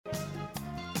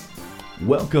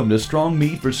Welcome to Strong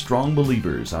Meat for Strong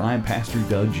Believers. I'm Pastor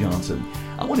Doug Johnson.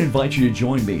 I want to invite you to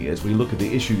join me as we look at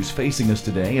the issues facing us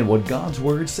today and what God's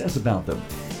Word says about them.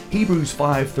 Hebrews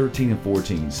 5:13 and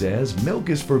 14 says, "Milk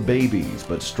is for babies,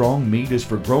 but strong meat is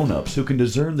for grown-ups who can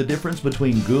discern the difference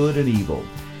between good and evil."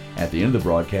 At the end of the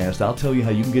broadcast, I'll tell you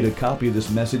how you can get a copy of this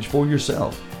message for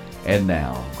yourself. And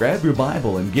now, grab your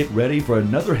Bible and get ready for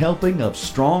another helping of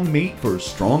Strong Meat for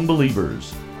Strong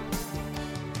Believers.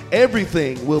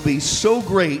 Everything will be so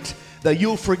great that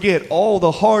you'll forget all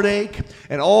the heartache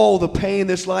and all the pain in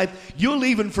this life. You'll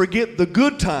even forget the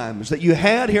good times that you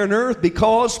had here on earth,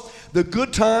 because the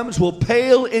good times will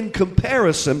pale in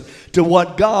comparison to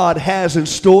what God has in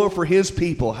store for His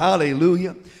people.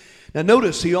 Hallelujah. Now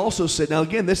notice, He also said, now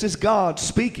again, this is God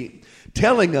speaking,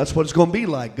 telling us what it's going to be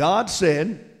like. God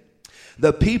said,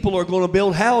 the people are going to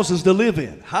build houses to live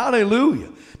in. Hallelujah.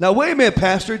 Now, wait a minute,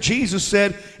 Pastor. Jesus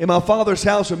said, in my Father's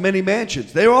house are many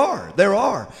mansions. There are.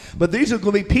 But these are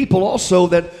going to be people also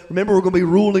that, remember, we're going to be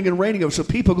ruling and reigning over. So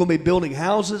people are going to be building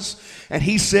houses. And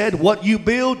He said, what you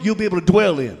build, you'll be able to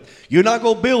dwell in. You're not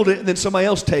going to build it and then somebody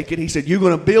else take it. He said, you're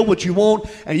going to build what you want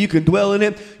and you can dwell in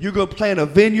it. You're going to plant a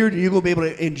vineyard and you're going to be able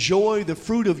to enjoy the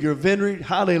fruit of your vineyard.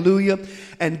 Hallelujah.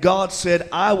 And God said,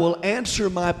 I will answer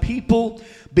my people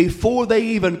before they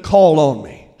even call on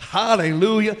me.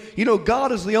 Hallelujah. You know,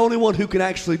 God is the only one who can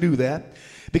actually do that,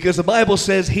 because the Bible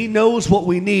says He knows what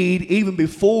we need even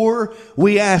before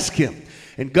we ask Him.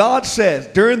 And God says,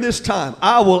 during this time,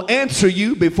 I will answer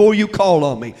you before you call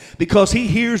on me, because He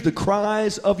hears the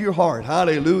cries of your heart.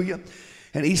 Hallelujah.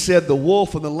 And He said the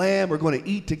wolf and the lamb are going to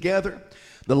eat together.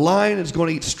 The lion is going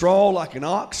to eat straw like an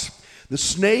ox. The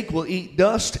snake will eat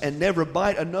dust and never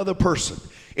bite another person.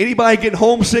 Anybody getting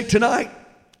homesick tonight?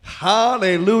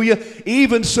 Hallelujah.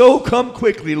 Even so, come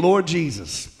quickly, Lord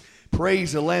Jesus.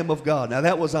 Praise the Lamb of God. Now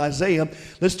that was Isaiah.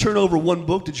 Let's turn over one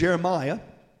book to Jeremiah.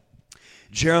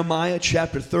 Jeremiah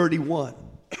chapter 31.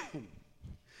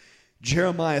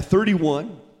 Jeremiah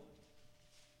 31,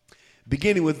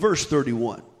 beginning with verse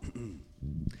 31.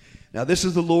 Now this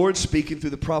is the Lord speaking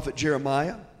through the prophet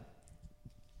Jeremiah.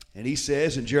 And He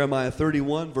says in Jeremiah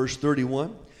 31, verse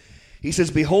 31, He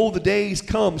says, "Behold, the days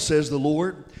come, says the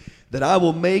Lord, that I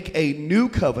will make a new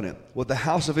covenant with the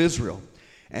house of Israel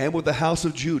and with the house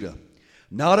of Judah,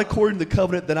 not according to the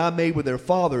covenant that I made with their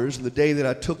fathers in the day that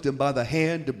I took them by the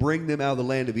hand to bring them out of the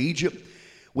land of Egypt,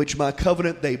 which my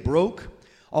covenant they broke,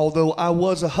 although I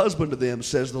was a husband to them,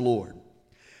 says the Lord.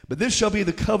 But this shall be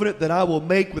the covenant that I will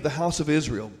make with the house of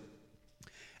Israel.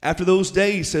 After those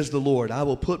days, says the Lord, I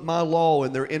will put my law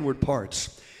in their inward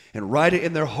parts and write it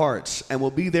in their hearts, and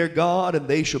will be their God, and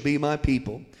they shall be my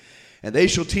people. And they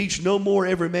shall teach no more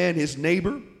every man his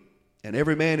neighbor and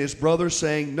every man his brother,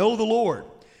 saying, Know the Lord,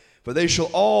 for they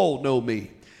shall all know me,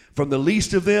 from the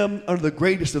least of them unto the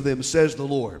greatest of them, says the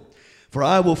Lord. For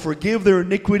I will forgive their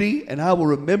iniquity, and I will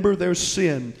remember their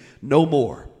sin no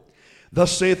more.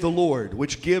 Thus saith the Lord,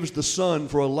 which gives the sun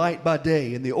for a light by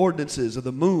day, and the ordinances of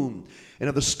the moon and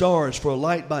of the stars for a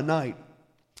light by night,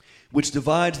 which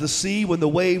divides the sea when the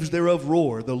waves thereof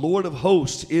roar. The Lord of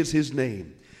hosts is His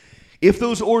name. If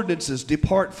those ordinances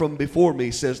depart from before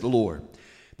me, says the Lord,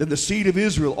 then the seed of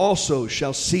Israel also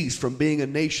shall cease from being a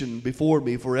nation before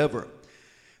me forever.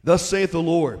 Thus saith the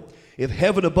Lord, if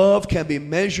heaven above can be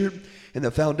measured, and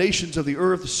the foundations of the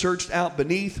earth searched out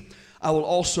beneath, I will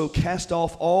also cast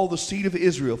off all the seed of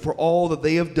Israel for all that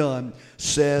they have done,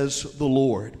 says the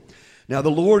Lord. Now the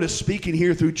Lord is speaking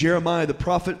here through Jeremiah the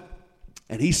prophet,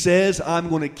 and He says, I'm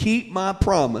going to keep my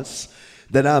promise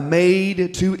that I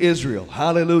made to Israel.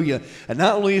 Hallelujah. And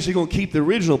not only is He going to keep the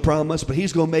original promise, but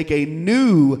He's going to make a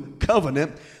new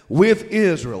covenant with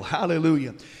Israel.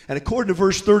 Hallelujah. And according to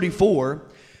verse 34,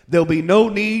 there'll be no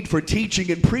need for teaching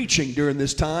and preaching during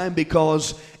this time,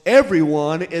 because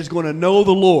everyone is going to know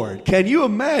the Lord. Can you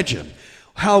imagine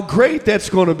how great that's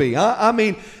going to be? I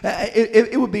mean,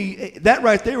 it would be, that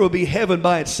right there would be heaven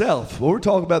by itself. Well, we're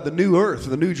talking about the new earth,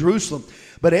 the new Jerusalem.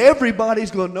 But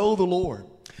everybody's going to know the Lord.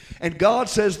 And God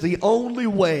says the only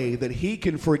way that He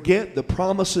can forget the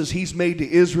promises He's made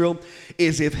to Israel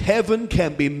is if heaven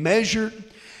can be measured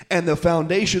and the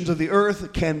foundations of the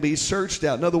earth can be searched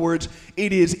out. In other words,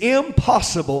 it is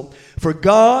impossible for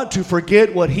God to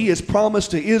forget what He has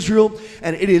promised to Israel,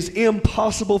 and it is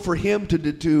impossible for Him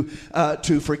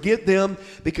to forget them,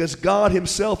 because God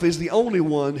Himself is the only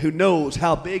one who knows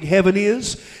how big heaven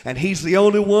is, and He's the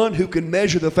only one who can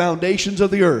measure the foundations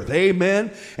of the earth.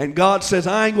 Amen. And God says,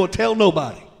 I ain't going to tell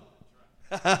nobody.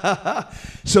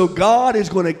 So God is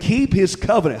going to keep His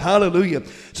covenant. Hallelujah.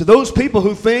 So those people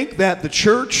who think that the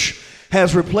church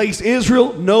has replaced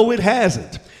Israel, no, it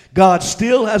hasn't. God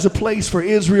still has a place for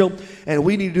Israel, and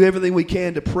we need to do everything we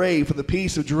can to pray for the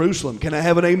peace of Jerusalem. Can I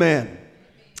have an amen?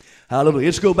 Hallelujah.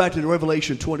 Let's go back to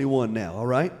Revelation 21 now, all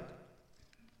right?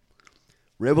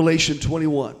 Revelation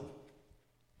 21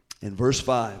 and verse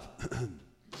 5.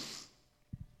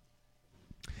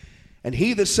 And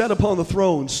he that sat upon the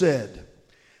throne said,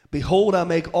 Behold, I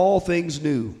make all things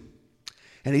new.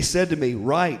 And he said to me,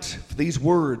 Write, for these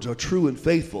words are true and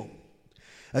faithful.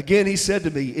 Again he said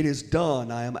to me, It is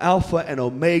done. I am Alpha and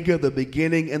Omega, the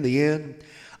beginning and the end.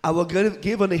 I will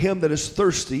give unto him that is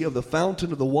thirsty of the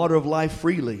fountain of the water of life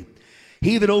freely.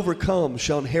 He that overcomes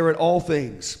shall inherit all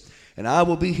things, and I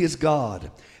will be his God,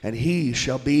 and he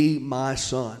shall be my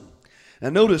son. Now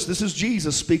notice, this is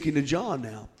Jesus speaking to John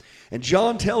now. And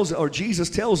Jesus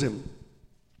tells him,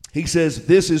 he says,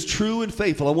 this is true and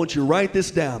faithful. I want you to write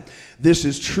this down. This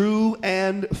is true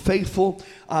and faithful.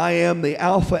 I am the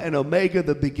Alpha and Omega,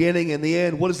 the beginning and the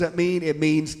end. What does that mean? It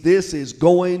means this is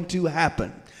going to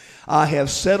happen. I have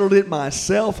settled it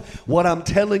myself. What I'm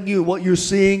telling you, what you're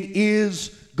seeing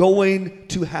is going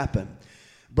to happen.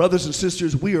 Brothers and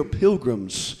sisters, we are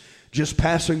pilgrims just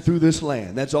passing through this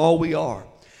land. That's all we are.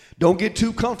 Don't get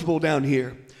too comfortable down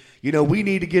here. You know, we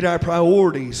need to get our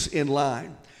priorities in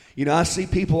line. You know, I see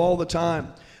people all the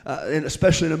time, and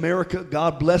especially in America,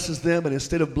 God blesses them, and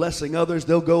instead of blessing others,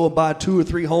 they'll go and buy 2 or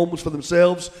 3 homes for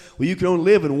themselves. Well, you can only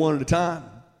live in one at a time.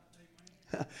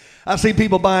 I see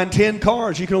people buying 10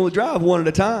 cars. You can only drive one at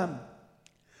a time.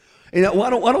 And why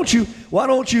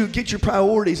don't you get your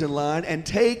priorities in line and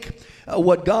take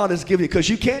what God has given you, because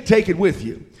you can't take it with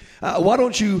you. Why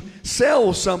don't you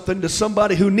sell something to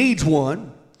somebody who needs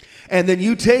one, and then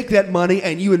you take that money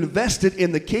and you invest it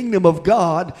in the kingdom of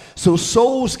God so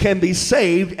souls can be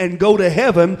saved and go to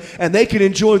heaven, and they can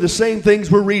enjoy the same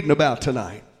things we're reading about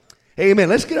tonight. Amen.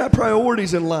 Let's get our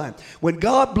priorities in line. When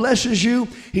God blesses you,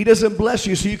 He doesn't bless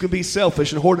you so you can be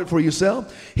selfish and hoard it for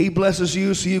yourself. He blesses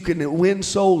you so you can win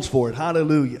souls for it.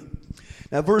 Hallelujah.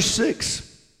 Now verse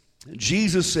 6,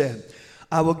 Jesus said,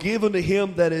 I will give unto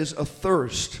him that is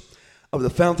athirst of the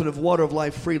fountain of water of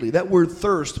life freely. That word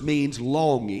thirst means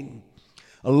longing.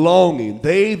 A longing.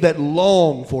 They that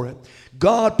long for it.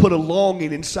 God put a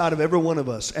longing inside of every one of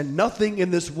us, and nothing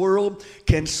in this world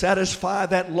can satisfy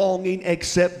that longing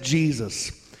except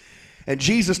Jesus. And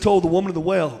Jesus told the woman of the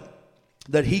well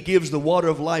that He gives the water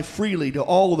of life freely to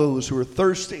all those who are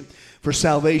thirsty for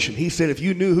salvation. He said if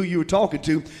you knew who you were talking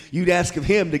to, you'd ask of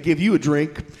Him to give you a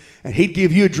drink, and He'd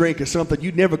give you a drink of something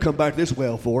you'd never come back to this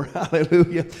well for.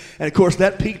 Hallelujah. And of course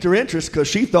that piqued her interest, because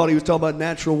she thought He was talking about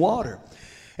natural water.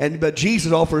 But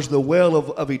Jesus offers the well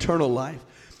of eternal life.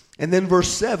 And then verse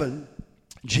 7,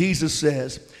 Jesus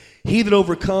says, He that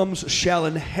overcomes shall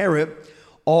inherit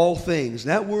all things.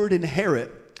 That word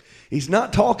inherit, He's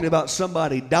not talking about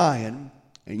somebody dying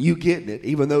and you getting it,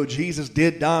 even though Jesus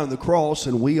did die on the cross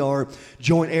and we are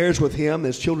joint heirs with Him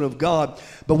as children of God.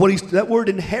 But that word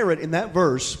inherit in that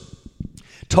verse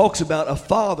talks about a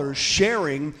father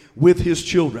sharing with his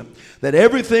children. That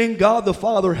everything God the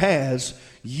Father has,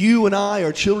 you and I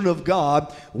are children of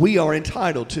God, we are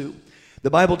entitled to. The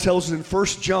Bible tells us in 1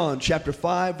 John chapter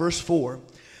 5, verse 4,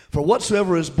 For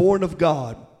whatsoever is born of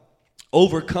God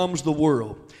overcomes the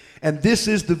world. And this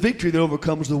is the victory that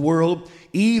overcomes the world,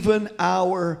 even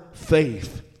our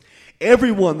faith.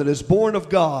 Everyone that is born of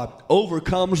God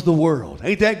overcomes the world.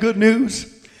 Ain't that good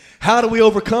news? How do we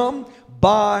overcome?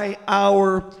 By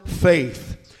our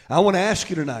faith. I want to ask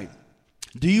you tonight,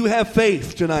 do you have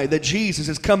faith tonight that Jesus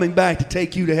is coming back to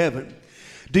take you to heaven?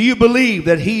 Do you believe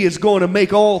that He is going to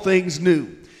make all things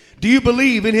new? Do you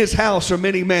believe in His house are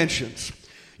many mansions?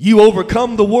 You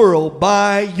overcome the world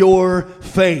by your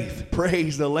faith.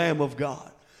 Praise the Lamb of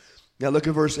God. Now look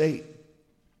at verse 8.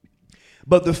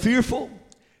 But the fearful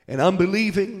and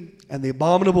unbelieving and the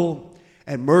abominable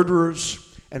and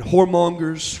murderers and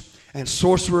whoremongers and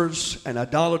sorcerers and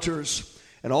idolaters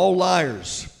and all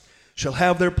liars shall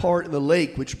have their part in the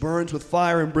lake which burns with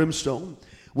fire and brimstone,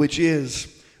 which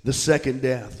is the second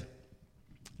death.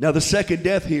 Now the second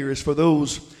death here is for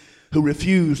those who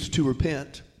refused to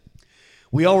repent.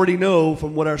 We already know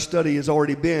from what our study has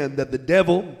already been that the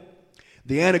devil,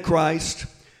 the Antichrist,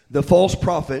 the false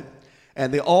prophet,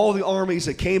 and all the armies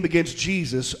that came against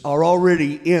Jesus are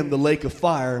already in the lake of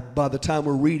fire by the time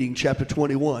we're reading chapter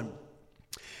 21.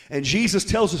 And Jesus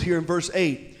tells us here in verse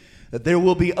 8 that there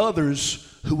will be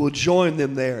others who will join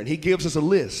them there. And He gives us a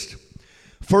list.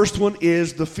 First one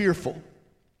is the fearful.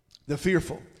 The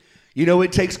fearful. You know,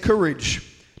 it takes courage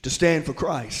to stand for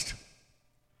Christ.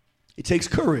 It takes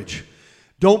courage.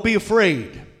 Don't be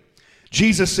afraid.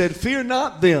 Jesus said, Fear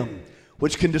not them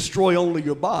which can destroy only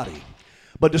your body,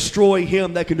 but destroy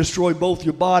him that can destroy both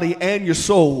your body and your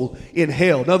soul in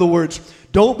hell. In other words,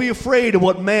 don't be afraid of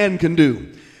what man can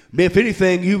do. If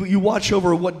anything, you watch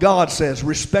over what God says,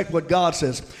 respect what God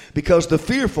says, because the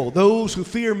fearful, those who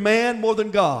fear man more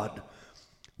than God,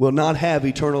 will not have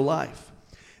eternal life.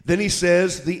 Then he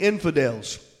says the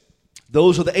infidels,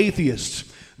 those are the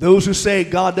atheists, those who say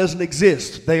God doesn't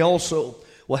exist, they also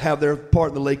will have their part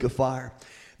in the lake of fire.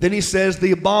 Then he says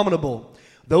the abominable,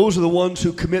 those are the ones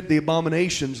who commit the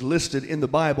abominations listed in the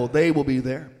Bible, they will be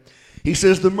there. He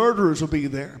says the murderers will be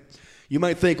there. You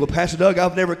might think, well, Pastor Doug,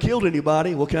 I've never killed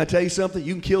anybody. Well, can I tell you something?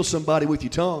 You can kill somebody with your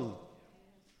tongue.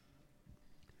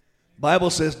 The Bible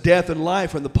says death and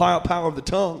life are in the power of the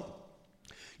tongue.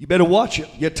 You better watch it.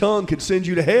 Your tongue can send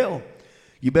you to hell.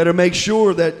 You better make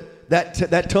sure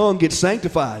that tongue gets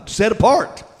sanctified, set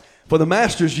apart for the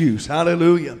master's use.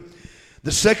 Hallelujah.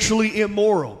 The sexually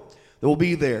immoral, they will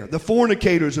be there. The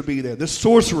fornicators will be there. The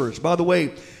sorcerers. By the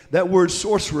way, that word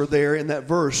sorcerer there in that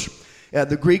verse,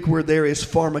 the Greek word there is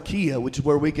pharmakia, which is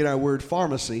where we get our word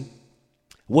pharmacy.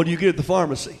 What do you get at the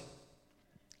pharmacy?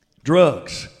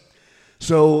 Drugs.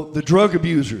 So the drug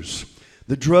abusers,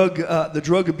 the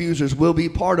drug abusers will be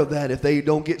part of that if they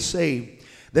don't get saved.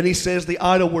 Then he says the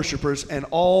idol worshipers and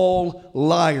all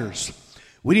liars.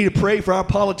 We need to pray for our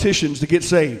politicians to get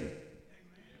saved.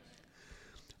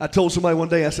 I told somebody one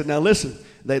day, I said, now listen,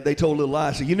 they told a little lie.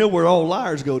 I said, you know where all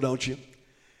liars go, don't you?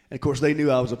 And of course, they knew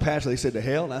I was a pastor. They said to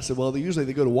hell. And I said, well, usually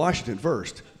they go to Washington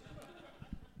first.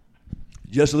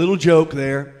 Just a little joke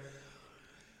there.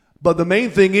 But the main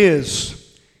thing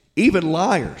is, even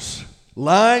liars,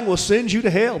 lying will send you to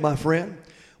hell, my friend.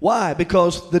 Why?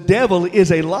 Because the devil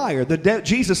is a liar.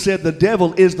 Jesus said the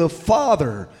devil is the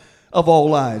father of all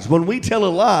lies. When we tell a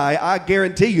lie, I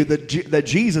guarantee you that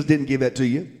Jesus didn't give that to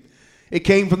you. It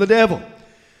came from the devil.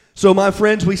 So, my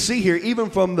friends, we see here, even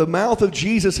from the mouth of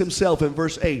Jesus himself in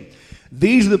verse 8,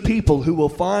 these are the people who will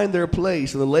find their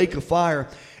place in the lake of fire.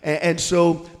 And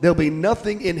so there'll be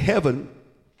nothing in heaven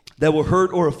that will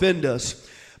hurt or offend us.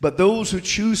 But those who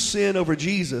choose sin over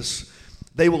Jesus,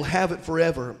 they will have it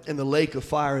forever in the lake of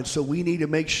fire. And so we need to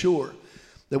make sure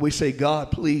that we say,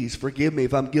 God, please forgive me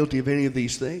if I'm guilty of any of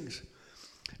these things.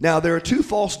 Now, there are two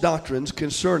false doctrines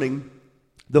concerning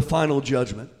the final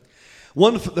judgment.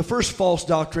 The first false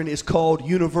doctrine is called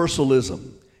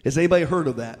universalism. Has anybody heard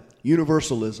of that?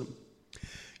 Universalism.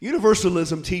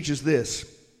 Universalism teaches this: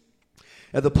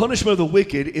 that the punishment of the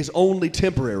wicked is only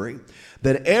temporary,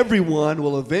 that everyone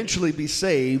will eventually be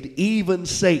saved, even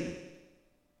Satan.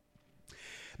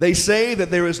 They say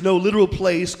that there is no literal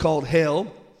place called hell,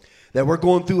 that we're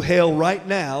going through hell right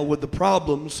now with the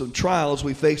problems and trials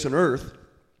we face on earth.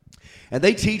 And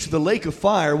they teach the lake of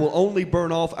fire will only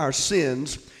burn off our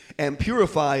sins and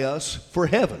purify us for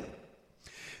heaven.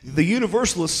 The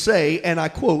Universalists say, and I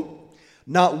quote,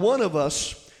 not one of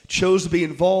us chose to be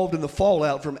involved in the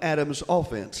fallout from Adam's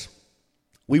offense.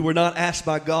 We were not asked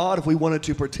by God if we wanted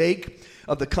to partake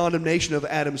of the condemnation of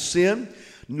Adam's sin,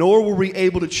 nor were we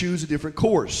able to choose a different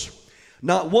course.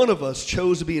 Not one of us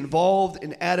chose to be involved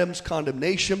in Adam's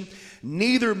condemnation,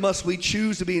 neither must we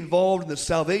choose to be involved in the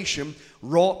salvation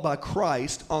wrought by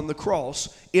Christ on the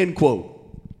cross, end quote.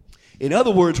 In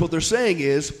other words, what they're saying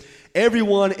is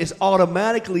everyone is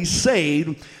automatically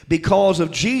saved because of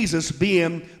Jesus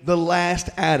being the last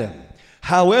Adam.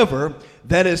 However,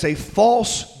 that is a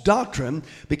false doctrine,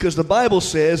 because the Bible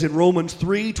says in Romans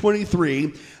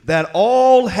 3:23 that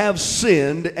all have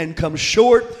sinned and come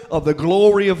short of the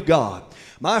glory of God.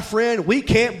 My friend, we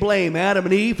can't blame Adam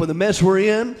and Eve for the mess we're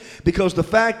in, because the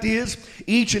fact is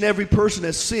each and every person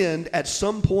has sinned at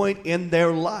some point in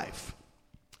their life.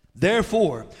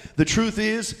 Therefore, the truth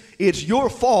is, it's your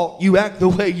fault you act the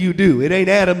way you do. It ain't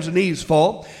Adam's and Eve's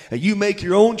fault, and you make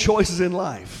your own choices in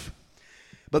life.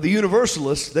 But the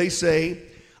Universalists, they say,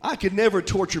 I could never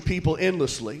torture people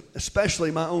endlessly,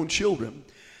 especially my own children.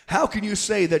 How can you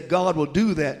say that God will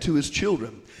do that to his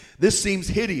children? This seems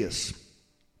hideous.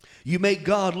 You make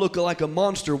God look like a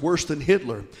monster worse than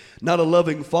Hitler, not a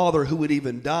loving father who would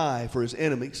even die for his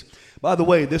enemies. By the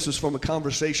way, this is from a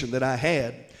conversation that I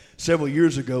had several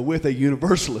years ago with a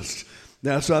Universalist.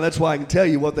 Now, so that's why I can tell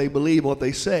you what they believe, what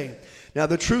they say. Now,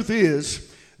 the truth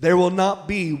is, there will not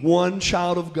be one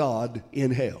child of God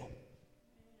in hell.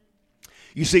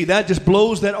 You see, that just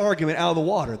blows that argument out of the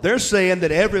water. They're saying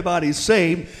that everybody's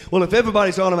saved. Well, if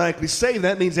everybody's automatically saved,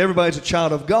 that means everybody's a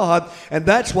child of God, and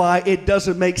that's why it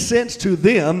doesn't make sense to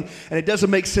them, and it doesn't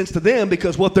make sense to them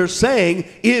because what they're saying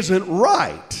isn't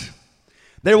right.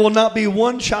 There will not be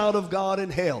one child of God in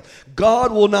hell.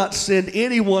 God will not send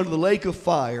anyone to the lake of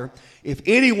fire. If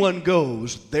anyone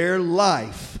goes, their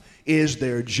life is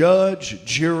their judge,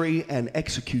 jury, and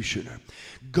executioner.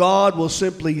 God will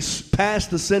simply pass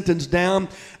the sentence down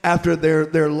after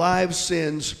their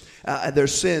sins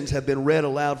have been read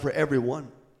aloud for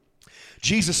everyone.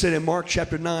 Jesus said in Mark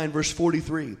chapter 9, verse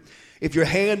 43, if your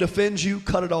hand offends you,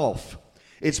 cut it off.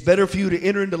 It's better for you to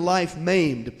enter into life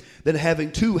maimed than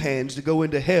having two hands to go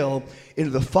into hell, into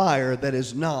the fire that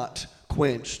is not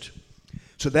quenched.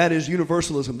 So that is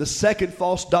universalism. The second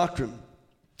false doctrine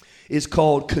is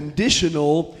called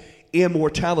conditional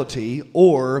immortality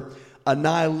or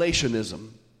annihilationism.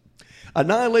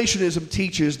 Annihilationism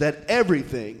teaches that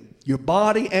everything, your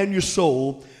body and your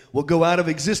soul, will go out of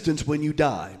existence when you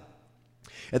die.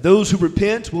 And those who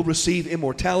repent will receive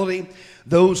immortality.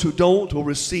 Those who don't will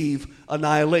receive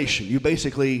annihilation. You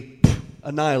basically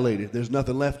annihilated. There's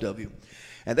nothing left of you.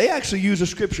 And they actually use a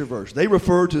scripture verse. They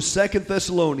refer to 2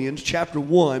 Thessalonians chapter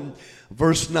 1,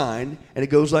 verse 9, and it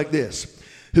goes like this.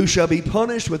 Who shall be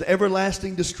punished with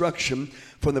everlasting destruction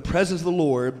from the presence of the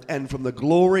Lord and from the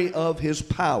glory of his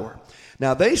power.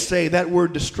 Now they say that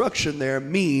word destruction there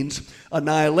means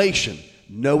annihilation.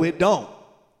 No, it don't.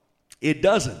 It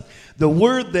doesn't. The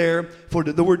word there for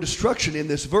the word destruction in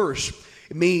this verse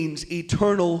means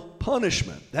eternal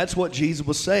punishment. That's what Jesus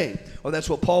was saying, or that's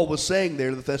what Paul was saying there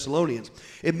to the Thessalonians.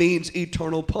 It means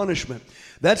eternal punishment.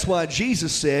 That's why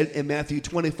Jesus said in Matthew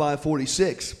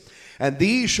 25:46, and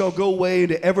these shall go away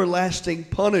into everlasting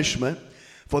punishment,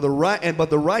 but the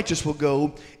righteous will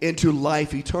go into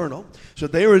life eternal. So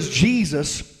there is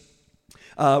Jesus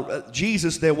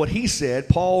there, what he said,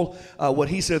 Paul, what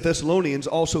he said to Thessalonians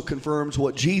also confirms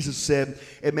what Jesus said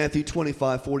in Matthew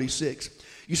 25:46.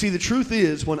 You see, the truth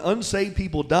is, when unsaved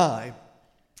people die,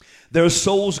 their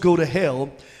souls go to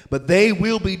hell, but they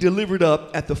will be delivered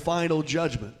up at the final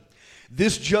judgment.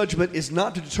 This judgment is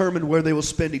not to determine where they will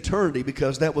spend eternity,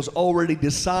 because that was already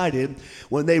decided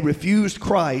when they refused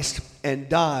Christ and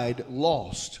died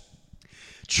lost.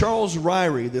 Charles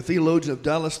Ryrie, the theologian of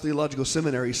Dallas Theological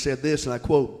Seminary, said this, and I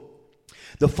quote,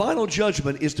 the final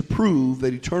judgment is to prove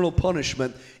that eternal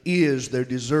punishment is their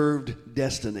deserved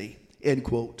destiny, end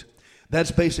quote.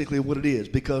 That's basically what it is,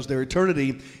 because their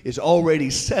eternity is already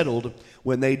settled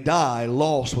when they die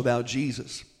lost without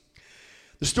Jesus.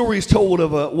 The story is told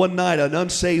of one night an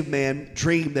unsaved man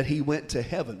dreamed that he went to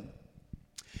heaven.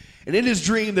 And in his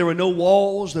dream there were no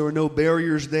walls, there were no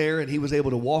barriers there, and he was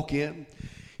able to walk in.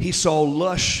 He saw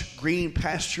lush green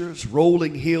pastures,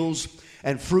 rolling hills,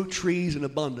 and fruit trees in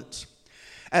abundance.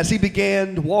 As he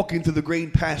began walking through the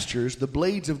green pastures, the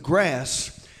blades of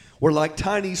grass were like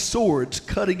tiny swords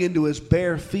cutting into his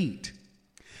bare feet.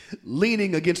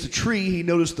 Leaning against a tree, he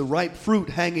noticed the ripe fruit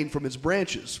hanging from its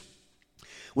branches.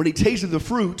 When he tasted the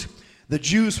fruit, the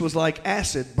juice was like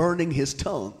acid burning his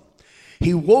tongue.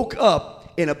 He woke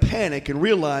up in a panic and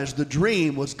realized the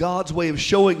dream was God's way of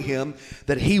showing him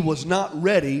that he was not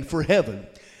ready for heaven.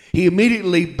 He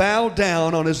immediately bowed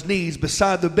down on his knees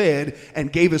beside the bed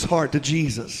and gave his heart to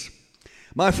Jesus.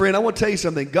 My friend, I want to tell you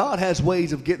something. God has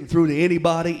ways of getting through to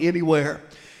anybody, anywhere.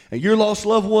 And your lost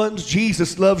loved ones,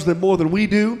 Jesus loves them more than we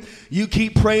do. You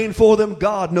keep praying for them.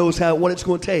 God knows what it's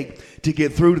going to take to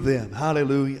get through to them.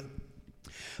 Hallelujah.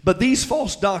 But these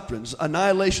false doctrines,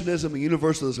 annihilationism and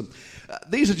universalism,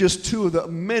 these are just two of the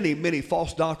many, many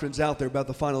false doctrines out there about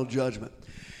the final judgment.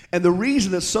 And the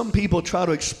reason that some people try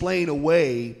to explain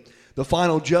away the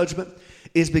final judgment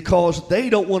is because they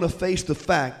don't want to face the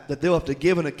fact that they'll have to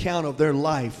give an account of their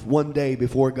life one day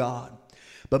before God.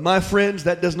 But my friends,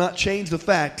 that does not change the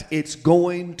fact it's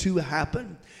going to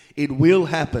happen. It will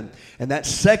happen. And that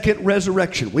second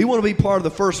resurrection, we want to be part of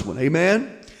the first one.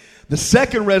 Amen? The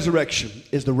second resurrection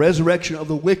is the resurrection of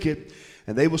the wicked,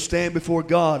 and they will stand before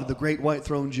God in the great white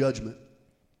throne judgment.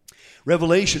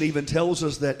 Revelation even tells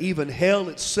us that even hell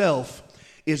itself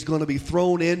is going to be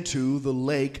thrown into the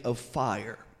lake of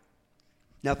fire.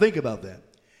 Now think about that.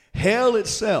 Hell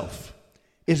itself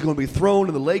is going to be thrown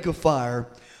in the lake of fire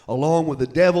along with the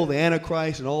devil, the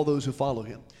Antichrist, and all those who follow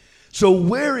him. So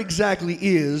where exactly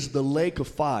is the lake of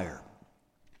fire?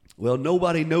 Well,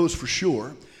 nobody knows for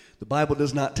sure. The Bible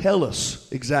does not tell us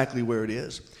exactly where it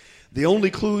is. The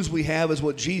only clues we have is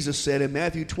what Jesus said in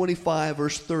Matthew 25,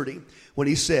 verse 30, when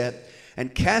he said,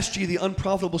 and cast ye the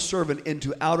unprofitable servant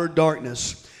into outer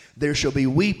darkness, there shall be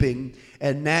weeping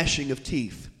and gnashing of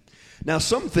teeth. Now,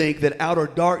 some think that outer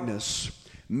darkness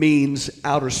means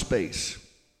outer space.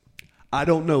 I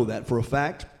don't know that for a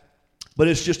fact, but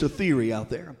it's just a theory out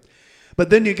there. But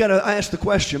then you got to ask the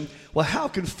question, well, how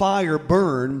can fire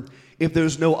burn if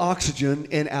there's no oxygen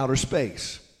in outer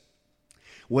space?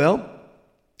 Well,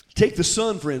 take the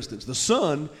sun, for instance. The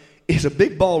sun is a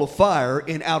big ball of fire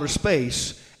in outer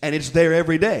space, and it's there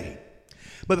every day.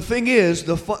 But the thing is,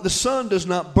 the sun does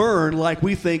not burn like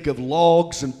we think of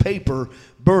logs and paper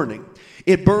burning.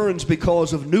 It burns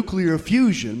because of nuclear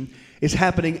fusion is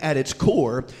happening at its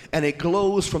core, and it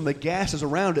glows from the gases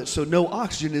around it, so no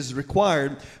oxygen is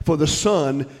required for the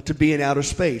sun to be in outer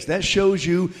space. That shows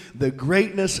you the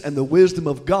greatness and the wisdom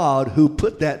of God who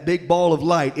put that big ball of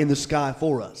light in the sky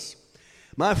for us.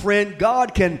 My friend,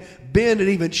 God can bend and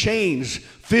even change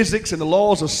physics and the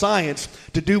laws of science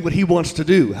to do what he wants to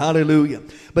do. Hallelujah.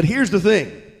 But here's the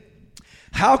thing.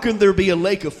 How can there be a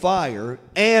lake of fire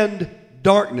and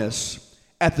darkness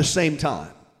at the same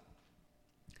time?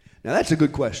 Now, that's a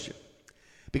good question,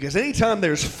 because anytime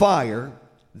there's fire,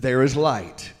 there is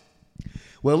light.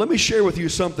 Well, let me share with you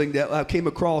something that I came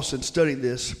across in studying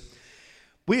this.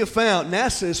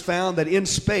 NASA has found that in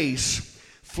space,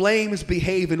 flames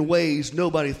behave in ways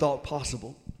nobody thought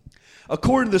possible.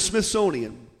 According to the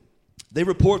Smithsonian, they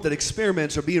report that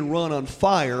experiments are being run on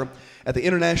fire at the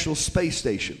International Space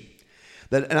Station.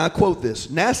 And I quote this,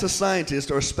 NASA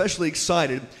scientists are especially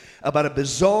excited about a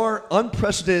bizarre,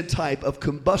 unprecedented type of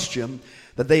combustion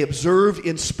that they observe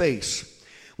in space.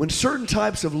 When certain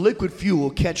types of liquid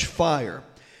fuel catch fire,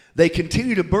 they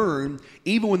continue to burn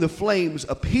even when the flames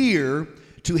appear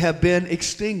to have been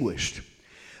extinguished.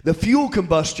 The fuel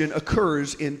combustion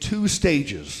occurs in two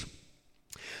stages.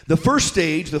 The first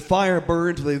stage, the fire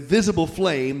burns with a visible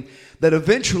flame that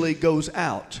eventually goes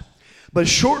out. But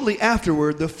shortly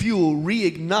afterward, the fuel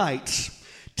reignites,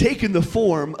 taking the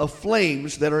form of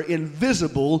flames that are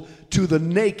invisible to the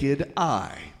naked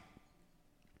eye.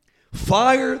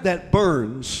 Fire that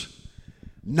burns,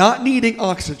 not needing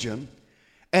oxygen,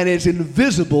 and is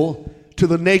invisible to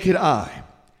the naked eye.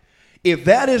 If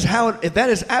that is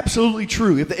absolutely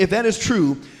true, if that is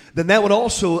true, then that would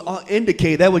also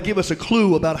indicate, that would give us a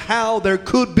clue about how there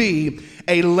could be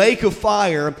a lake of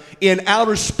fire in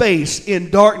outer space, in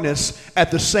darkness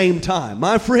at the same time.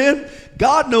 My friend,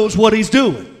 God knows what he's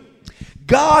doing.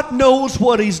 God knows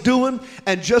what he's doing,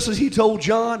 and just as he told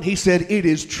John, he said, it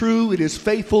is true, it is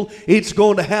faithful, it's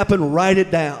going to happen, write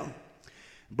it down.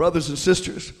 Brothers and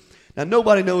sisters, now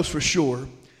nobody knows for sure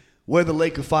where the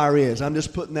lake of fire is. I'm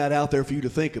just putting that out there for you to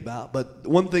think about, but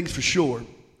one thing's for sure.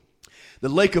 The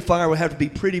lake of fire would have to be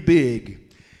pretty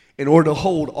big in order to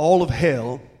hold all of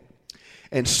hell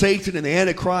and Satan and the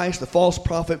Antichrist, the false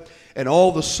prophet, and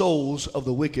all the souls of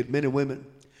the wicked men and women.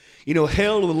 You know,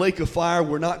 hell and the lake of fire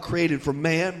were not created for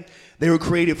man. They were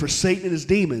created for Satan and his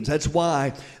demons. That's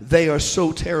why they are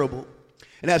so terrible.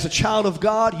 And as a child of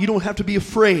God, you don't have to be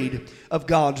afraid of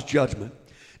God's judgment.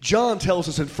 John tells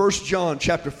us in 1 John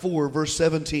chapter 4, verse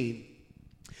 17,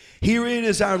 herein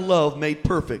is our love made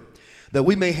perfect, that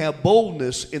we may have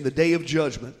boldness in the day of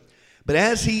judgment. But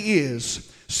as he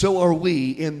is, so are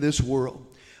we in this world.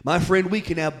 My friend, we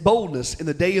can have boldness in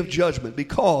the day of judgment,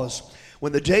 because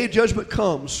when the day of judgment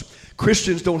comes,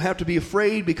 Christians don't have to be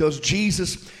afraid, because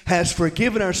Jesus has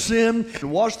forgiven our sin and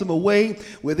washed them away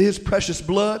with his precious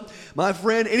blood. My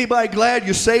friend, anybody glad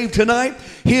you're saved tonight?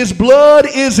 His blood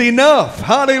is enough.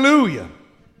 Hallelujah.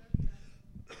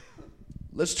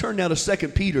 Let's turn now to 2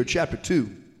 Peter chapter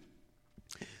 2.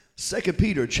 2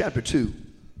 Peter chapter 2.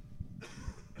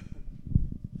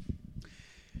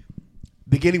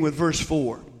 Beginning with verse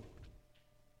 4.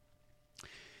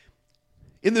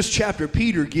 In this chapter,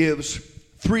 Peter gives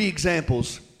 3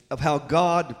 examples of how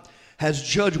God has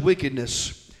judged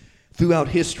wickedness throughout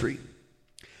history.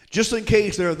 Just in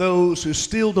case there are those who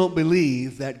still don't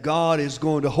believe that God is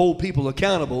going to hold people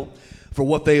accountable for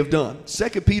what they have done.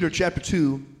 2 Peter chapter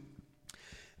 2,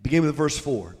 beginning with verse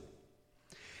 4.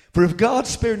 For if God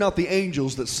spared not the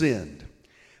angels that sinned,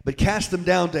 but cast them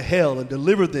down to hell and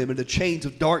delivered them into chains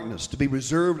of darkness to be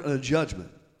reserved unto judgment,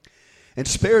 and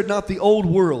spared not the old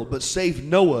world, but saved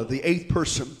Noah, the 8th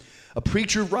person, a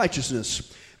preacher of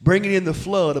righteousness, bringing in the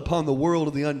flood upon the world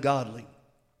of the ungodly,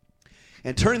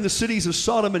 and turning the cities of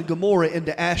Sodom and Gomorrah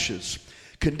into ashes,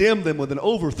 condemned them with an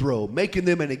overthrow, making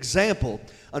them an example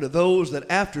unto those that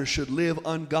after should live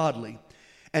ungodly,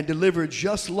 and delivered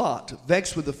just Lot,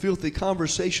 vexed with the filthy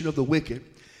conversation of the wicked.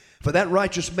 For that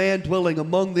righteous man dwelling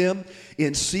among them,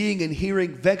 in seeing and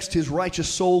hearing, vexed his righteous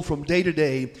soul from day to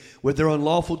day with their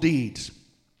unlawful deeds.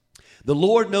 The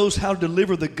Lord knows how to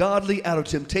deliver the godly out of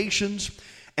temptations,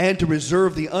 and to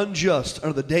reserve the unjust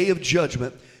unto the day of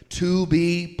judgment, to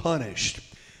be punished.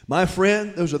 My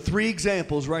friend, those are 3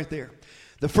 examples right there.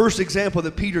 The first example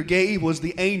that Peter gave was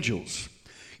the angels.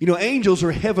 You know, angels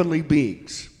are heavenly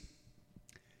beings.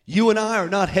 You and I are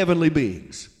not heavenly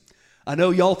beings. I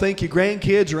know y'all think your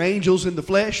grandkids are angels in the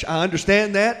flesh. I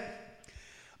understand that.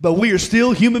 But we are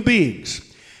still human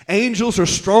beings. Angels are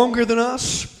stronger than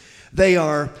us. They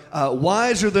are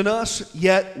wiser than us.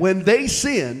 Yet when they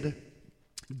sinned,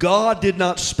 God did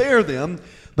not spare them,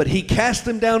 but he cast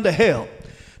them down to hell.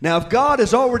 Now, if God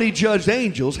has already judged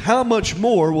angels, how much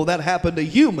more will that happen to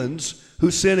humans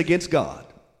who sin against God?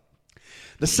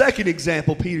 The second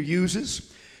example Peter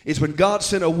uses is when God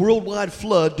sent a worldwide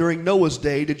flood during Noah's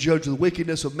day to judge the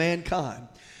wickedness of mankind.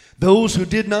 Those who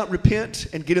did not repent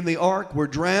and get in the ark were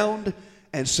drowned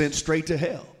and sent straight to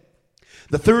hell.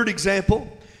 The third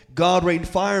example, God rained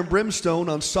fire and brimstone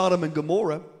on Sodom and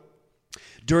Gomorrah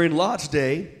during Lot's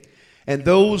day, and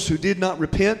those who did not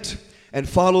repent and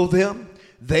follow them,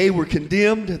 they were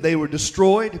condemned, they were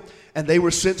destroyed, and they were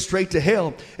sent straight to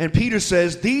hell. And Peter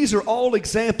says these are all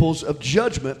examples of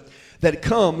judgment that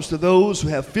comes to those who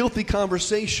have filthy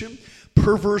conversation,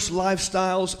 perverse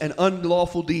lifestyles, and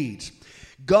unlawful deeds.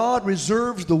 God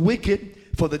reserves the wicked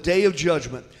for the day of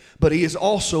judgment, but he has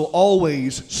also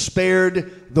always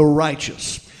spared the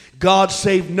righteous. God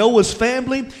saved Noah's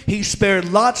family. He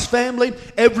spared Lot's family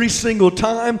every single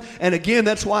time. And again,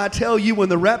 that's why I tell you, when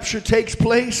the rapture takes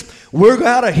place, we're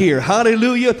out of here.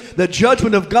 Hallelujah. The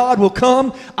judgment of God will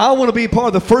come. I want to be part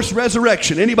of the first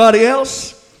resurrection. Anybody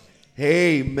else?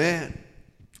 Amen.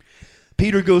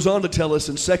 Peter goes on to tell us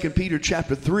in 2 Peter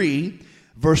chapter 3,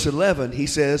 verse 11, he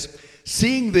says,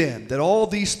 "Seeing then that all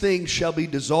these things shall be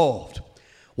dissolved,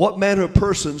 what manner of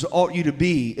persons ought you to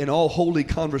be in all holy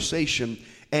conversation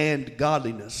and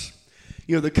godliness?"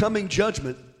 You know, the coming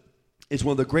judgment is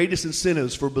one of the greatest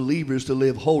incentives for believers to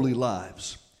live holy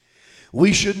lives.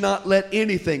 We should not let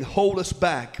anything hold us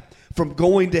back from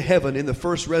going to heaven in the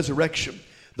first resurrection,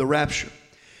 the rapture.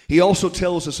 He also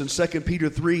tells us in 2 Peter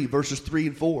 3, verses 3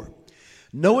 and 4,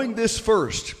 "Knowing this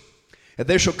first, that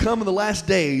there shall come in the last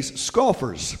days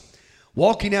scoffers,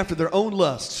 walking after their own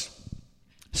lusts,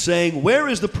 saying, Where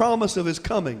is the promise of his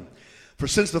coming? For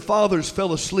since the fathers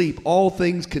fell asleep, all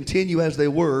things continue as they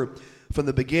were from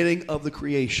the beginning of the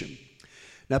creation."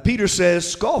 Now Peter says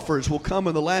scoffers will come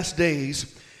in the last days,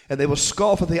 and they will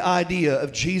scoff at the idea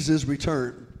of Jesus'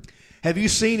 return. Have you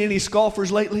seen any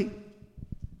scoffers lately?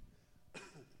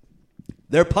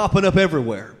 They're popping up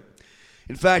everywhere.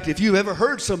 In fact, if you've ever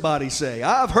heard somebody say,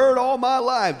 "I've heard all my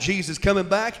life Jesus coming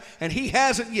back, and he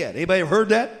hasn't yet." Anybody ever heard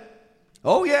that?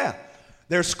 Oh yeah,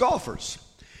 they're scoffers.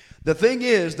 The thing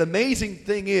is, the amazing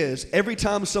thing is, every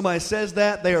time somebody says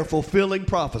that, they are fulfilling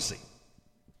prophecy.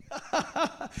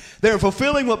 They're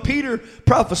fulfilling what Peter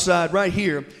prophesied right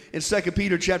here in 2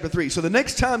 Peter chapter 3. So the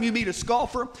next time you meet a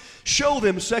scoffer, show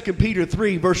them 2 Peter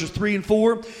 3, verses 3 and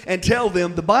 4, and tell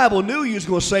them the Bible knew you was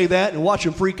going to say that, and watch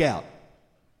them freak out.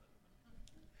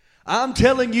 I'm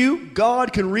telling you,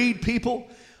 God can read people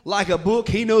like a book.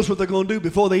 He knows what they're going to do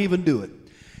before they even do it.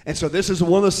 And so this is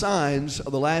one of the signs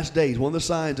of the last days, one of the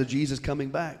signs of Jesus coming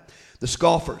back, the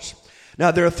scoffers. Now,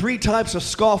 there are three types of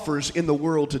scoffers in the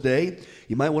world today.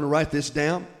 You might want to write this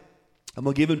down. I'm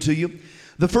going to give them to you.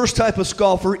 The first type of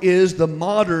scoffer is the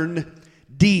modern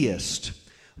deist.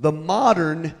 The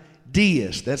modern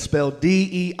deist. That's spelled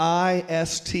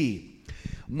D-E-I-S-T.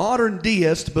 Modern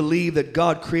deists believe that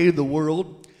God created the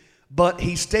world, but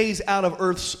he stays out of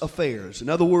earth's affairs. In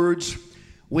other words,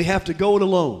 we have to go it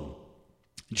alone.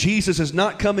 Jesus is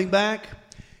not coming back.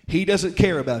 He doesn't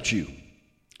care about you.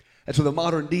 That's what the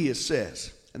modern deist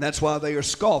says. And that's why they are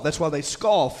scoffed. That's why they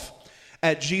scoff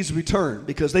at Jesus' return,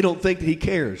 because they don't think that he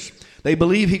cares. They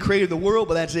believe he created the world,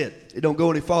 but that's it. It don't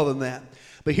go any farther than that.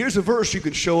 But here's a verse you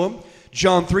can show them.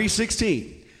 John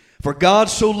 3:16. "For God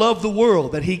so loved the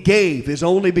world that he gave his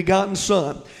only begotten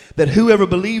Son, that whoever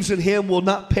believes in him will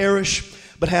not perish,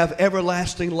 but have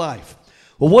everlasting life."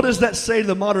 Well, what does that say to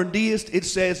the modern deist? It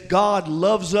says God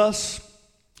loves us,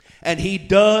 and he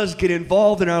does get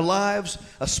involved in our lives,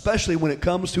 especially when it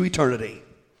comes to eternity.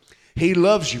 He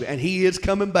loves you, and he is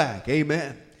coming back.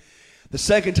 Amen. The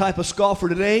second type of scoffer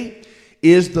today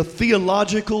is the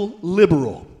theological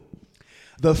liberal.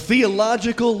 The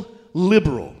theological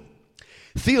liberal.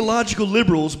 Theological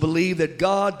liberals believe that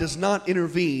God does not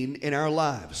intervene in our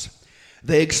lives.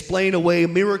 They explain away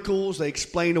miracles. They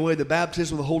explain away the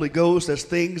baptism of the Holy Ghost as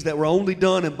things that were only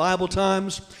done in Bible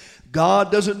times.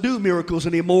 God doesn't do miracles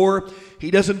anymore.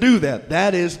 He doesn't do that.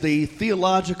 That is the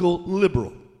theological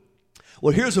liberal.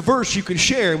 Well, here's a verse you can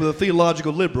share with a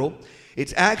theological liberal.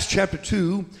 It's Acts chapter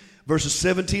 2, verses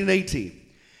 17 and 18.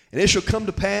 "And it shall come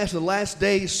to pass in the last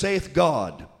days, saith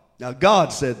God." Now,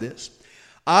 God said this.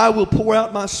 "I will pour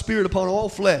out my spirit upon all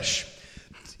flesh.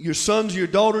 Your sons and your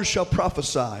daughters shall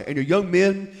prophesy, and your young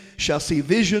men shall see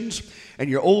visions, and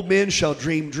your old men shall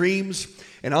dream dreams.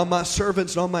 And on my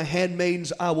servants and on my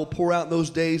handmaidens I will pour out in those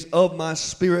days of my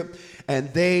spirit,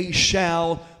 and they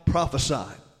shall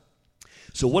prophesy."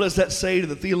 So what does that say to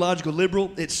the theological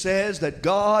liberal? It says that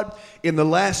God in the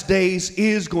last days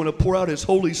is going to pour out his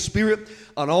Holy Spirit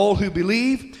on all who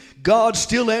believe. God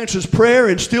still answers prayer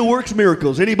and still works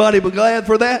miracles. Anybody be glad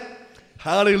for that?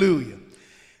 Hallelujah.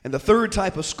 And the third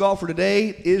type of scoffer today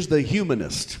is the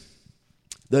humanist.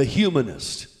 The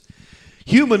humanist.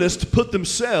 Humanists put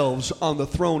themselves on the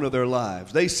throne of their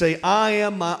lives. They say, I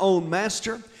am my own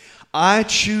master. I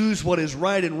choose what is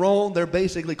right and wrong. They're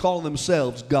basically calling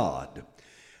themselves God.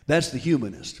 That's the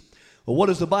humanist. Well, what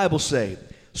does the Bible say?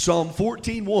 Psalm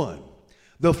 14:1.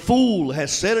 The fool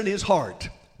has said in his heart,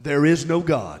 there is no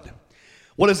God.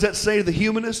 What does that say to the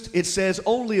humanist? It says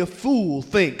only a fool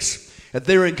thinks that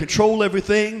they're in control of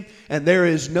everything and there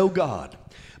is no God.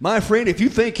 My friend, if you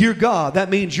think you're God, that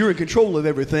means you're in control of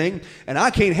everything, and I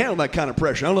can't handle that kind of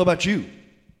pressure. I don't know about you.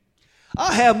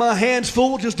 I have my hands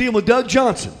full just dealing with Doug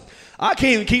Johnson. I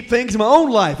can't even keep things in my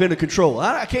own life under control.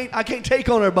 I can't take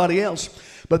on everybody else.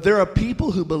 But there are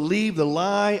people who believe the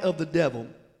lie of the devil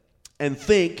and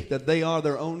think that they are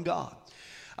their own God.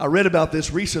 I read about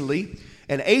this recently.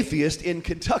 An atheist in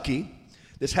Kentucky,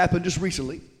 this happened just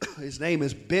recently. His name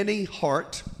is Benny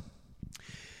Hart.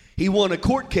 He won a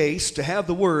court case to have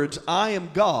the words, I am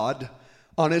God,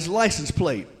 on his license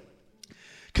plate.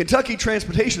 Kentucky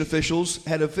transportation officials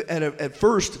had at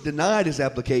first denied his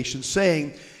application,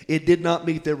 saying it did not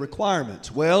meet their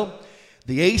requirements. Well,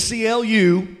 the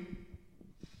ACLU,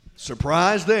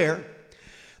 surprise there,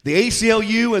 the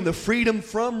ACLU and the Freedom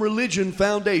from Religion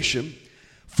Foundation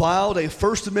filed a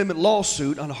First Amendment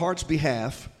lawsuit on Hart's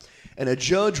behalf, and a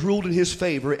judge ruled in his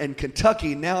favor, and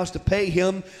Kentucky now has to pay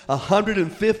him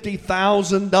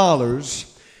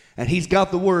 $150,000, and he's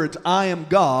got the words, I am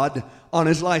God, on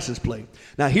his license plate.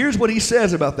 Now here's what he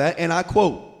says about that, and I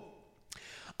quote,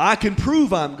 I can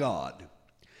prove I'm God.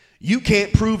 You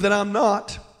can't prove that I'm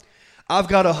not. I've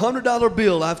got a $100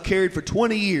 bill I've carried for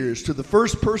 20 years to the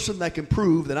first person that can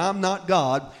prove that I'm not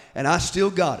God, and I still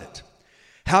got it.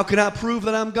 How can I prove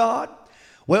that I'm God?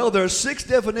 Well, there are 6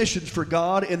 definitions for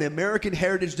God in the American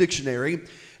Heritage Dictionary,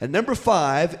 and number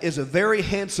 5 is a very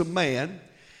handsome man.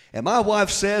 And my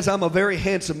wife says I'm a very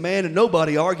handsome man, and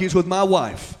nobody argues with my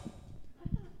wife.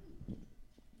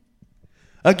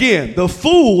 Again, the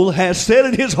fool has said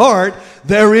in his heart,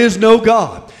 there is no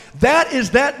God. That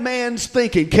is that man's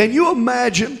thinking. Can you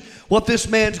imagine what this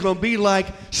man's going to be like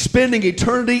spending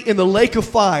eternity in the lake of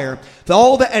fire?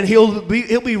 All that, and he'll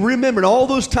be remembering all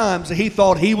those times that he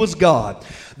thought he was God.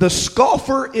 The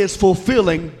scoffer is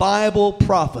fulfilling Bible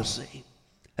prophecy.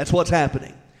 That's what's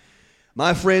happening.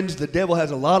 My friends, the devil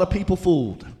has a lot of people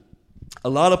fooled, a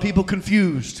lot of people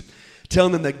confused,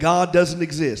 telling them that God doesn't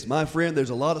exist. My friend, there's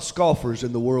a lot of scoffers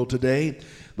in the world today,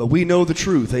 but we know the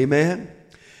truth. Amen?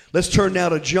 Let's turn now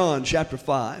to John chapter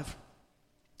 5.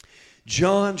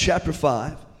 John chapter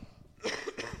 5.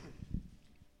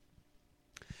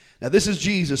 Now this is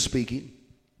Jesus speaking.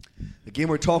 Again,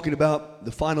 we're talking about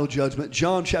the final judgment.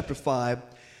 John chapter 5,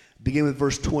 beginning with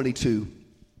verse 22.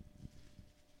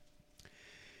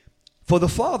 For the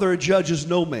Father judges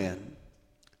no man,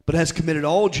 but has committed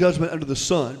all judgment unto the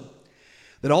Son,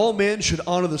 that all men should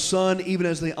honor the Son even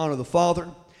as they honor the Father.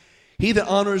 He that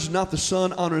honors not the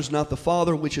Son honors not the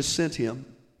Father which has sent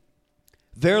him.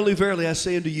 Verily, verily, I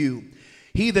say unto you,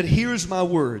 he that hears my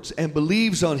words and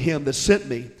believes on him that sent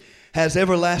me has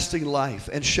everlasting life,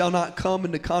 and shall not come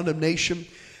into condemnation,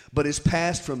 but is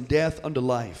passed from death unto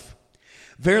life.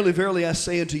 Verily, verily, I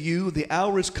say unto you, the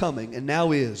hour is coming, and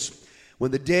now is,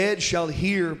 when the dead shall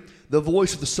hear the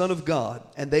voice of the Son of God,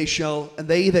 and they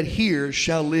that hear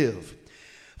shall live.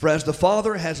 For as the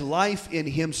Father has life in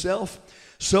himself,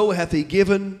 so hath he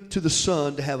given to the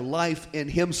Son to have life in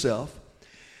himself,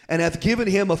 and hath given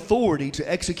him authority to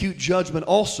execute judgment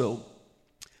also,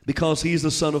 because he is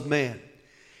the Son of Man.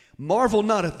 Marvel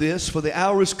not at this, for the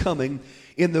hour is coming,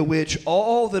 in the which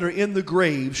all that are in the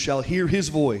grave shall hear his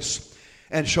voice,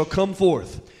 and shall come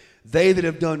forth. They that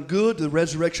have done good, to the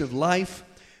resurrection of life.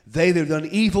 They that have done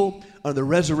evil, unto the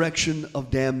resurrection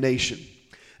of damnation.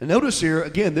 And notice here,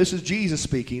 again, this is Jesus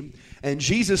speaking, and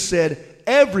Jesus said,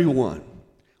 everyone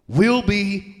will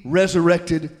be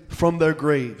resurrected from their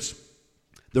graves.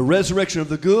 The resurrection of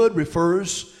the good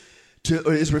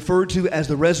is referred to as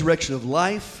the resurrection of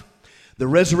life. The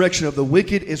resurrection of the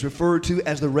wicked is referred to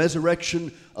as the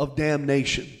resurrection of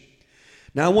damnation.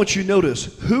 Now I want you to notice,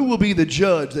 who will be the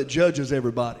judge that judges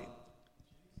everybody?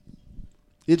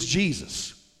 It's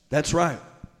Jesus. That's right.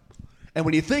 And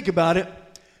when you think about it,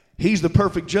 he's the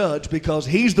perfect judge, because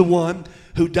he's the one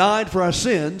who died for our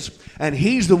sins, and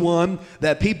he's the one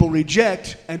that people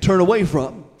reject and turn away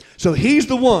from. So he's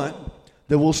the one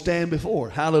that will stand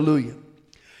before. Hallelujah.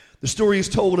 The story is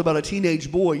told about a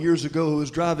teenage boy years ago who was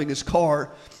driving his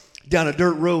car down a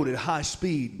dirt road at high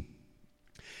speed.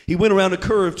 He went around a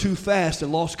curve too fast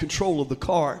and lost control of the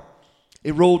car.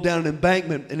 It rolled down an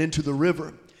embankment and into the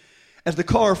river. As the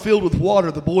car filled with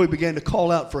water, the boy began to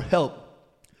call out for help.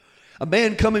 A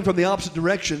man coming from the opposite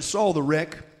direction saw the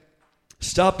wreck,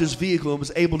 stopped his vehicle, and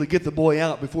was able to get the boy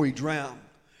out before he drowned.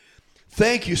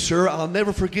 "Thank you, sir. I'll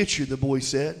never forget you," the boy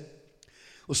said.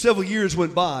 Well, several years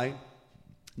went by.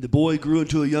 The boy grew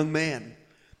into a young man,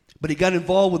 but he got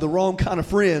involved with the wrong kind of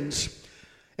friends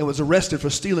and was arrested for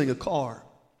stealing a car.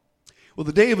 Well,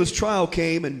 the day of his trial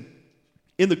came, and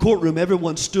in the courtroom,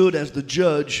 everyone stood as the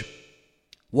judge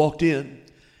walked in.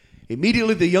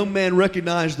 Immediately, the young man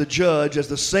recognized the judge as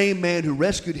the same man who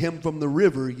rescued him from the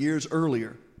river years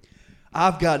earlier.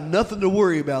 "I've got nothing to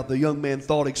worry about," the young man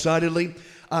thought excitedly.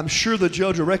 "I'm sure the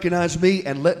judge will recognize me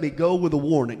and let me go with a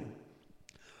warning."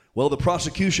 Well, the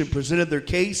prosecution presented their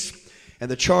case and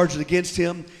the charges against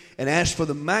him and asked for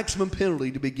the maximum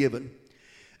penalty to be given.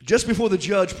 Just before the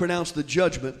judge pronounced the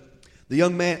judgment, the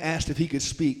young man asked if he could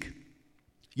speak.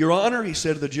 "Your Honor," he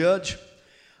said to the judge,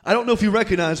 "I don't know if you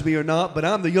recognize me or not, but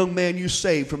I'm the young man you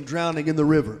saved from drowning in the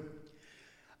river."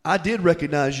 "I did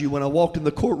recognize you when I walked in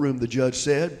the courtroom," the judge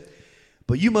said,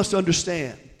 "but you must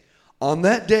understand, on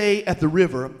that day at the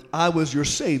river, I was your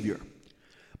savior.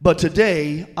 But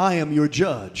today, I am your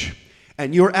judge,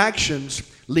 and your actions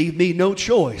leave me no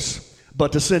choice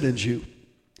but to sentence you."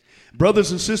 Brothers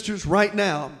and sisters, right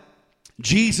now,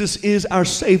 Jesus is our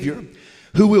Savior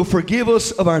who will forgive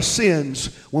us of our sins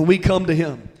when we come to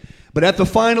Him. But at the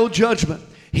final judgment,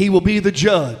 He will be the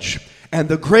judge, and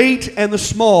the great and the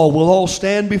small will all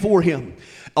stand before Him.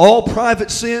 All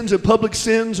private sins and public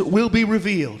sins will be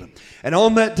revealed. And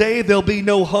on that day, there'll be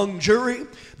no hung jury.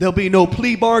 There'll be no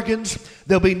plea bargains.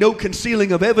 There'll be no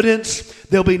concealing of evidence.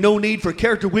 There'll be no need for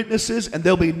character witnesses. And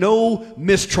there'll be no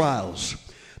mistrials.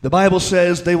 The Bible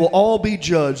says they will all be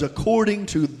judged according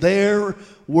to their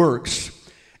works,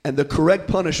 and the correct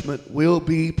punishment will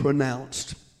be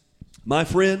pronounced. My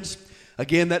friends,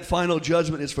 again, that final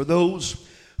judgment is for those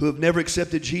who have never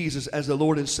accepted Jesus as the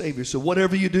Lord and Savior. So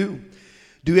whatever you do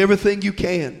everything you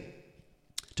can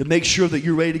to make sure that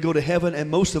you're ready to go to heaven, and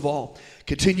most of all,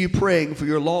 continue praying for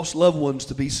your lost loved ones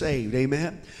to be saved.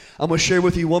 Amen. I'm going to share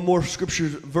with you one more scripture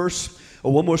verse,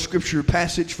 or one more scripture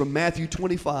passage from Matthew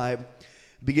 25,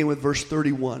 begin with verse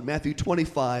 31. Matthew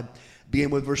 25, begin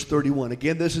with verse 31.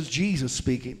 Again, this is Jesus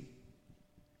speaking.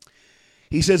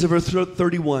 He says in verse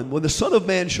 31, "When the Son of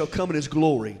Man shall come in his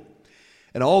glory,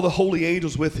 and all the holy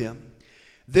angels with him,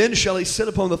 then shall he sit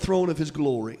upon the throne of his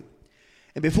glory.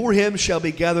 And before him shall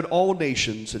be gathered all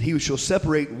nations, and he shall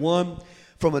separate one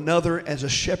from another as a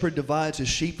shepherd divides his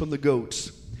sheep from the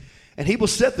goats. And he will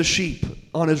set the sheep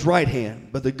on his right hand,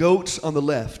 but the goats on the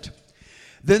left.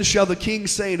 Then shall the king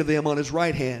say to them on his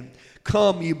right hand,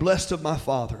 Come, ye blessed of my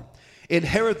Father,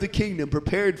 inherit the kingdom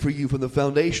prepared for you from the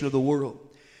foundation of the world.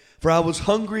 For I was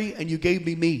hungry, and you gave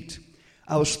me meat.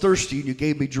 I was thirsty, and you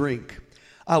gave me drink.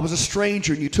 I was a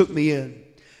stranger, and you took me in.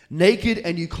 Naked,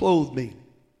 and you clothed me.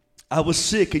 I was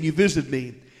sick, and you visited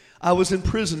me. I was in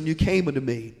prison, and you came unto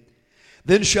me.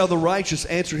 Then shall the righteous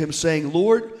answer him, saying,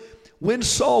 Lord, when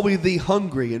saw we thee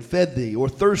hungry, and fed thee, or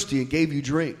thirsty, and gave you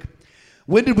drink?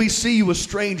 When did we see you a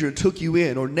stranger, and took you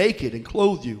in, or naked, and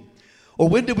clothed you? Or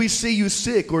when did we see you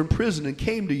sick, or in prison, and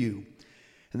came to you?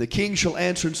 And the king shall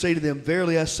answer and say to them,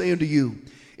 Verily I say unto you,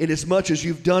 inasmuch as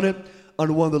you've done it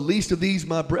unto one of the least of these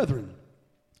my brethren,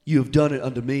 you have done it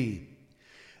unto me.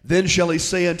 Then shall he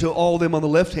say unto all them on the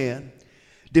left hand,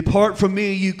 Depart from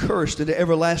me, you cursed, into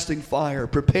everlasting fire,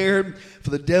 prepared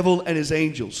for the devil and his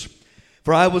angels.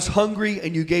 For I was hungry,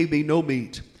 and you gave me no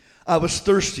meat. I was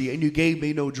thirsty, and you gave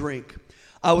me no drink.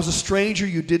 I was a stranger,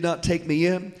 you did not take me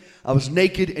in. I was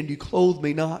naked, and you clothed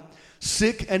me not.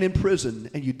 Sick and in prison,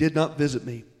 and you did not visit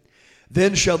me.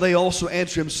 Then shall they also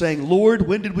answer him, saying, Lord,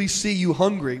 when did we see you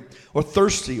hungry, or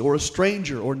thirsty, or a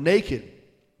stranger, or naked,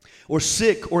 or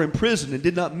sick, or in prison, and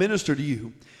did not minister to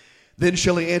you? Then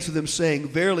shall he answer them, saying,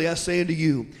 Verily I say unto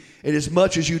you,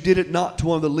 inasmuch as you did it not to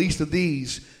one of the least of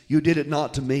these, you did it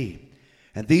not to me.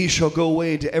 And these shall go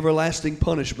away into everlasting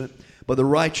punishment, but the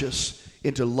righteous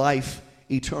into life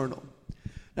eternal.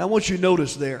 Now I want you to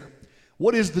notice there,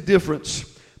 what is the difference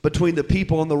between the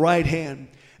people on the right hand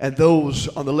and those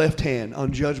on the left hand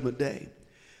on Judgment Day?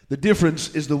 The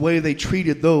difference is the way they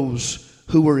treated those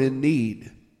who were in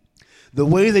need. The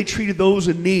way they treated those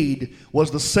in need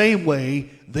was the same way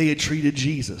they had treated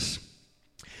Jesus.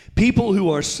 People who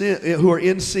are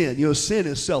in sin, you know, sin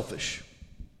is selfish.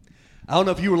 I don't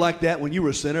know if you were like that when you were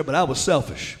a sinner, but I was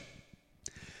selfish.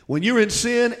 When you're in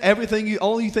sin,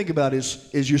 all you think about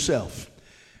is yourself.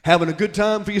 having a good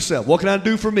time for yourself. What can I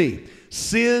do for me?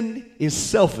 Sin is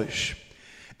selfish.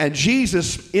 And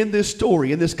Jesus, in this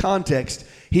story, in this context,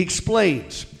 he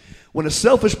explains when a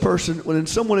selfish person, when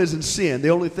someone is in sin, they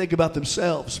only think about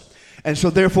themselves. And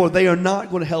so therefore, they are not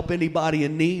going to help anybody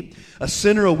in need. A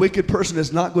sinner, a wicked person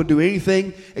is not going to do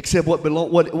anything except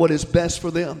what is best for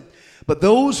them. But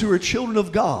those who are children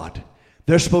of God,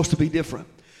 they're supposed to be different.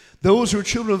 Those who are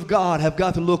children of God have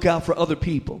got to look out for other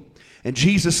people. And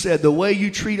Jesus said, the way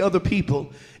you treat other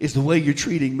people is the way you're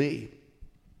treating me.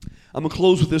 I'm going to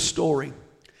close with this story.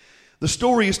 The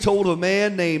story is told of a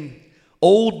man named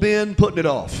Old Ben Putting It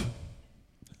Off.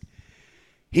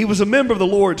 He was a member of the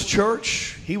Lord's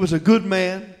church. He was a good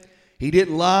man. He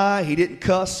didn't lie. He didn't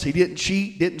cuss. He didn't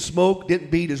cheat. Didn't smoke.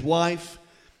 Didn't beat his wife.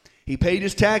 He paid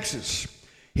his taxes.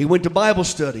 He went to Bible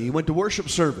study. He went to worship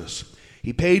service.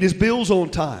 He paid his bills on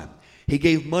time. He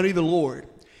gave money to the Lord.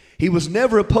 He was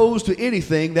never opposed to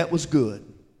anything that was good.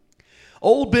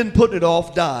 Old Ben Putting It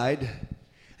Off died, and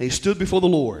he stood before the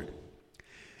Lord.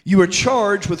 You are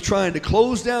charged with trying to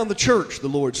close down the church, the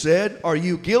Lord said. Are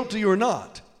you guilty or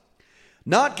not?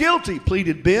 Not guilty,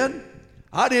 pleaded Ben.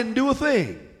 I didn't do a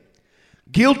thing.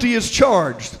 Guilty as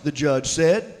charged, the judge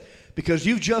said, because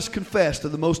you've just confessed to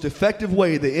the most effective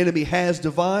way the enemy has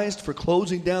devised for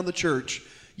closing down the church.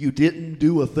 You didn't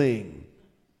do a thing.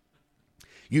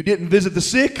 You didn't visit the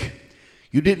sick.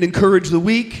 You didn't encourage the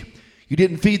weak. You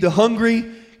didn't feed the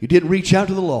hungry. You didn't reach out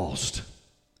to the lost.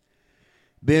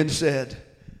 Ben said,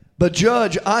 but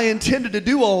Judge, I intended to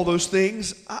do all those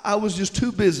things. I was just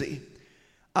too busy.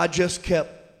 I just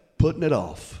kept putting it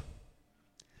off.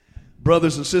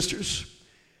 Brothers and sisters,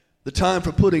 the time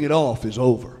for putting it off is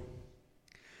over.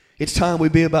 It's time we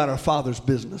be about our Father's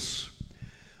business.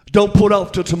 Don't put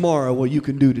off till tomorrow what you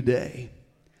can do today.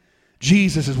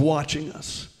 Jesus is watching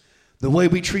us. The way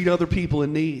we treat other people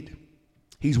in need.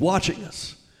 He's watching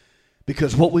us.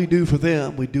 Because what we do for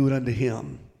them, we do it unto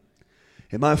Him.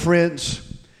 And my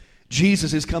friends,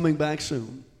 Jesus is coming back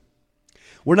soon.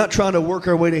 We're not trying to work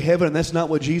our way to heaven, and that's not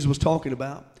what Jesus was talking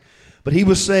about. But he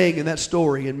was saying in that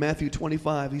story in Matthew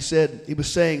 25, he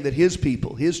was saying that his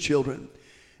people, his children,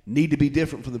 need to be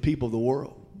different from the people of the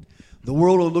world. The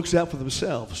world only looks out for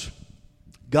themselves.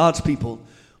 God's people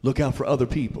look out for other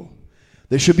people.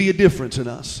 There should be a difference in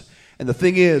us. And the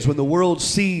thing is, when the world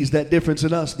sees that difference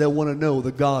in us, they'll want to know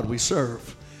the God we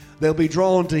serve. They'll be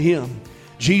drawn to Him.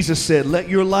 Jesus said, let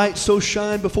your light so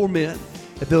shine before men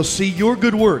that they'll see your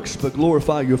good works, but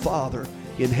glorify your Father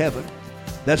in heaven.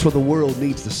 That's what the world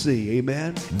needs to see.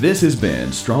 Amen. This has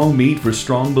been Strong Meat for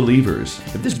Strong Believers.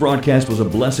 If this broadcast was a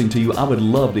blessing to you, I would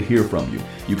love to hear from you.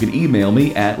 You can email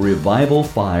me at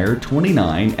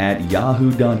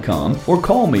revivalfire29@yahoo.com or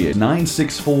call me at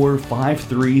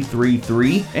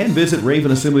 964-5333 and visit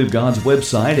Raven Assembly of God's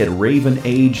website at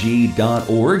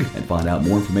ravenag.org and find out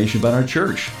more information about our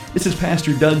church. This is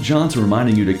Pastor Doug Johnson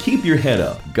reminding you to keep your head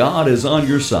up. God is on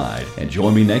your side. And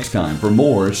join me next time for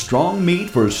more Strong Meat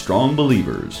for Strong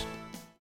Believers.